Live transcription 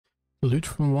Loot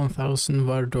from 1000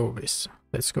 Vardorvis.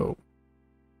 Let's go.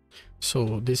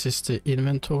 So this is the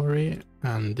inventory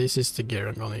and this is the gear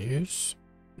I'm gonna use.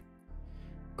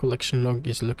 Collection log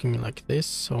is looking like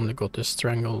this. Only got the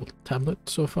strangle tablet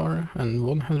so far and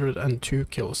 102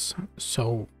 kills.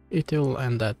 So it will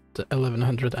end at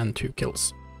 1102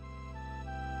 kills.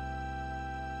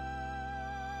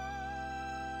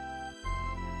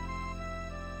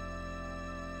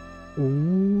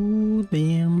 Ooh,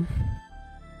 damn.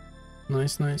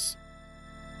 Nice, nice.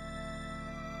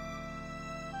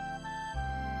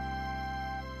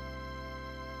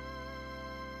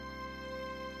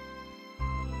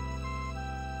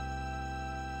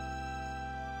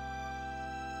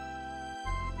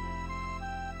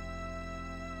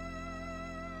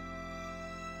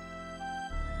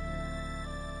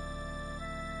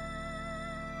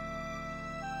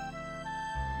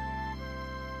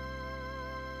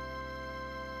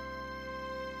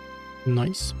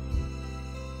 Nice.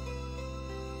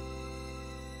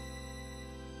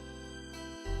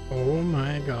 Oh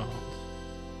my god.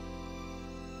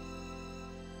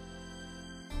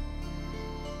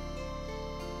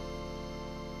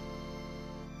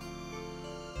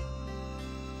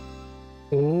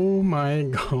 Oh my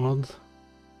god.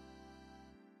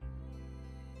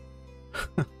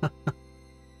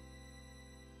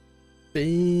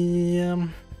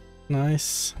 Damn.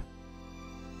 Nice.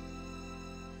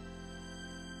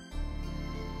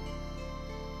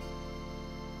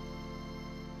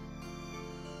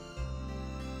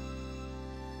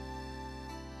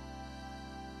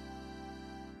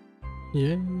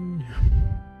 Yay.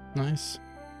 Nice.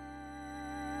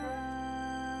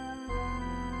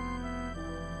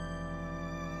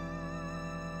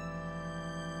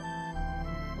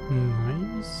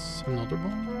 Nice. Another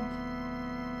one.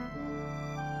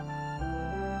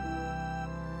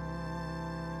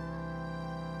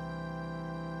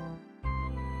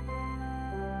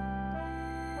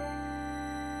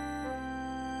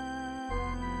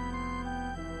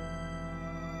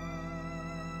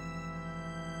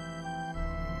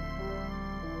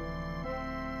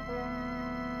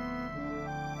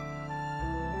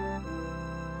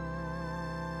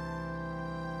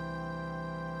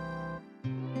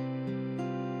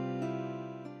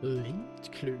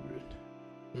 Linked clue.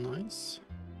 Nice.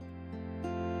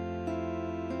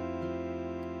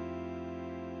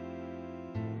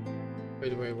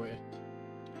 Wait.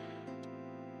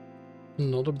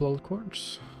 Another blood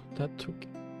quartz. That took...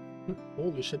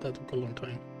 Holy shit, that took a long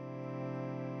time.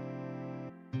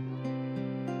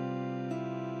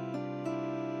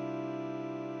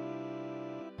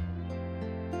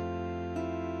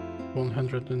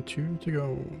 $102 to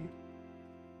go.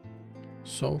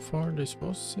 So far this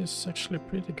boss is actually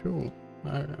pretty cool.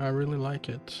 I really like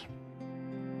it.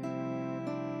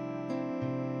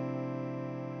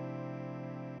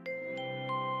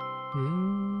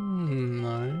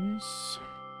 Nice.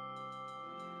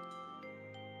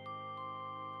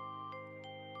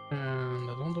 And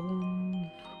another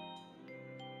one.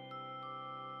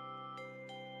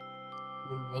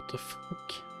 What the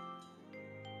fuck?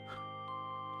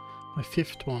 My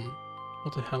fifth one.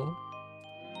 What the hell?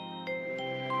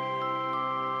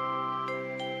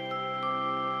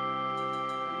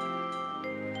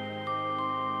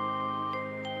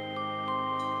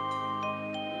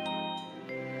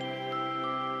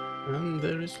 And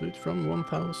there is loot from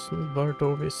 1000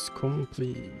 Vardorvis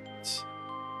complete.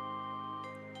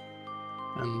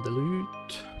 And the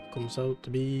loot comes out to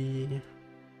be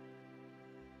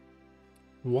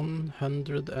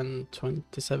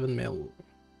 127 mil.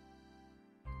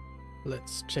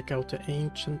 Let's check out the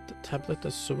ancient tablet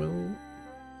as well.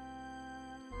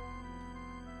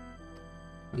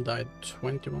 And died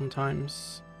 21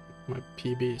 times. My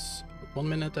PB is 1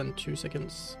 minute and 2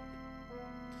 seconds.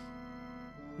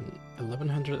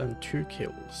 1102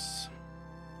 kills.